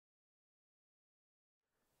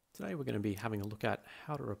Today we're going to be having a look at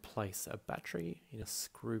how to replace a battery in a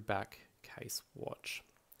screw back case watch.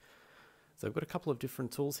 So we've got a couple of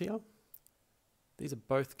different tools here. These are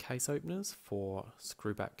both case openers for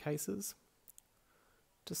screw back cases,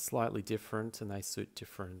 just slightly different, and they suit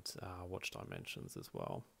different watch dimensions as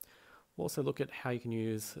well. We'll also look at how you can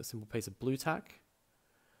use a simple piece of Blutak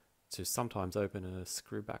to sometimes open a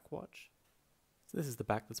screw back watch. So this is the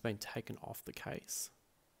back that's been taken off the case.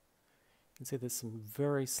 You can see there's some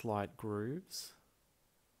very slight grooves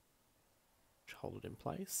which hold it in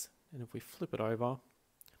place, and if we flip it over,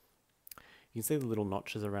 you can see the little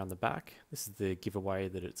notches around the back. This is the giveaway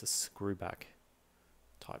that it's a screw back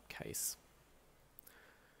type case.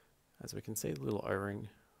 As we can see, the little O-ring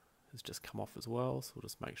has just come off as well, so we'll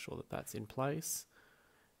just make sure that that's in place.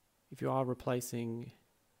 If you are replacing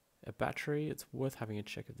a battery, it's worth having a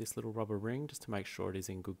check of this little rubber ring just to make sure it is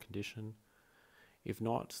in good condition. If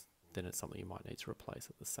not, then it's something you might need to replace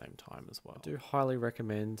at the same time as well. I do highly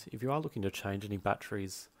recommend, if you are looking to change any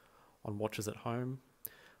batteries on watches at home,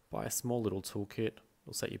 buy a small little toolkit.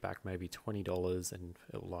 It'll set you back maybe $20 and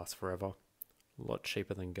it will last forever. A lot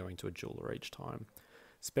cheaper than going to a jeweler each time,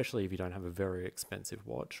 especially if you don't have a very expensive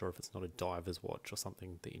watch or if it's not a diver's watch or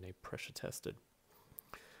something that you need pressure tested.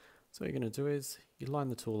 So what you're going to do is you line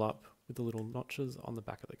the tool up with the little notches on the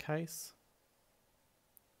back of the case.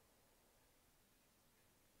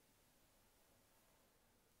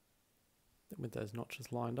 Then with those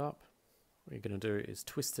notches lined up, what you're going to do is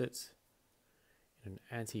twist it in an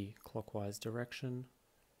anti-clockwise direction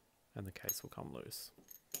and the case will come loose.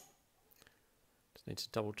 Just need to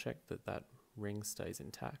double check that that ring stays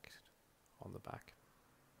intact on the back.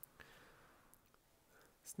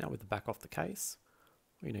 So now with the back off the case,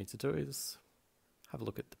 what you need to do is have a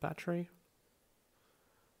look at the battery.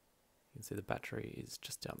 You can see the battery is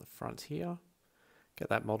just down the front here. Get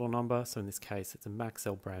that model number, so in this case it's a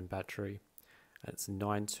Maxell brand battery and it's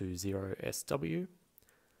 920SW.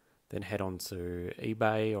 Then head on to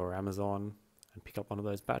eBay or Amazon and pick up one of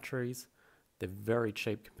those batteries. They're very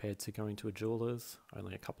cheap compared to going to a jeweler's,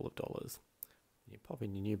 only a couple of dollars. You pop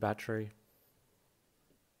in your new battery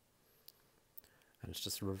and it's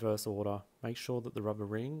just a reverse order. Make sure that the rubber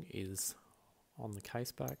ring is on the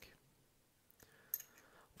case back.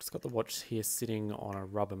 I've just got the watch here sitting on a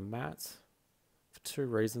rubber mat for two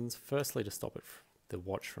reasons. Firstly, to stop the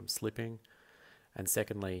watch from slipping, and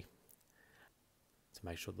secondly, to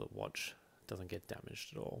make sure the watch doesn't get damaged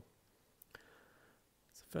at all.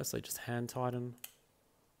 So firstly, just hand tighten.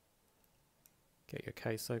 Get your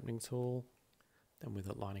case opening tool. Then with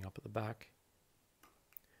it lining up at the back,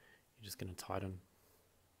 you're just going to tighten.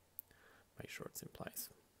 Make sure it's in place.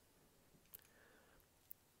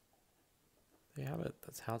 There you have it.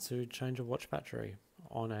 That's how to change a watch battery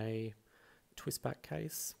on a twist back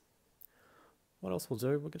case. What else we'll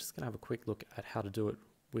do, we're just going to have a quick look at how to do it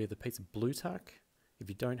with a piece of Blutak. If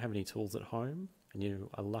you don't have any tools at home and you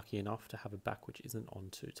are lucky enough to have a back which isn't on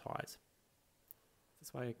too tight.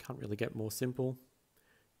 This way it can't really get more simple.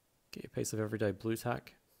 Get your piece of everyday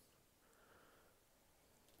Blutak.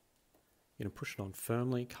 You're going to push it on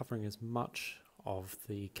firmly, covering as much of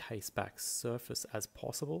the case back surface as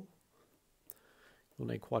possible. You'll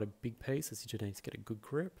need quite a big piece as you do need to get a good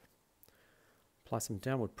grip. Apply some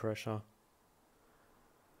downward pressure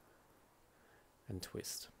and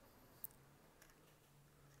twist.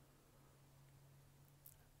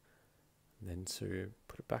 And then to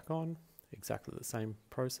put it back on, exactly the same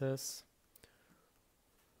process.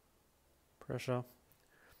 Pressure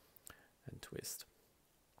and twist.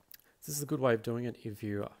 This is a good way of doing it if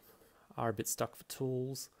you are a bit stuck for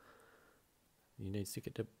tools. You need to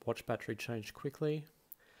get the watch battery changed quickly.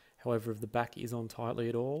 However, if the back is on tightly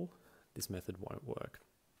at all, this method won't work.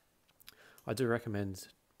 I do recommend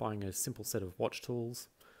buying a simple set of watch tools.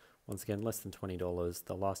 Once again, less than $20.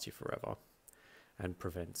 They'll last you forever and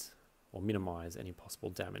prevent or minimize any possible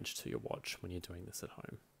damage to your watch when you're doing this at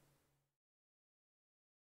home.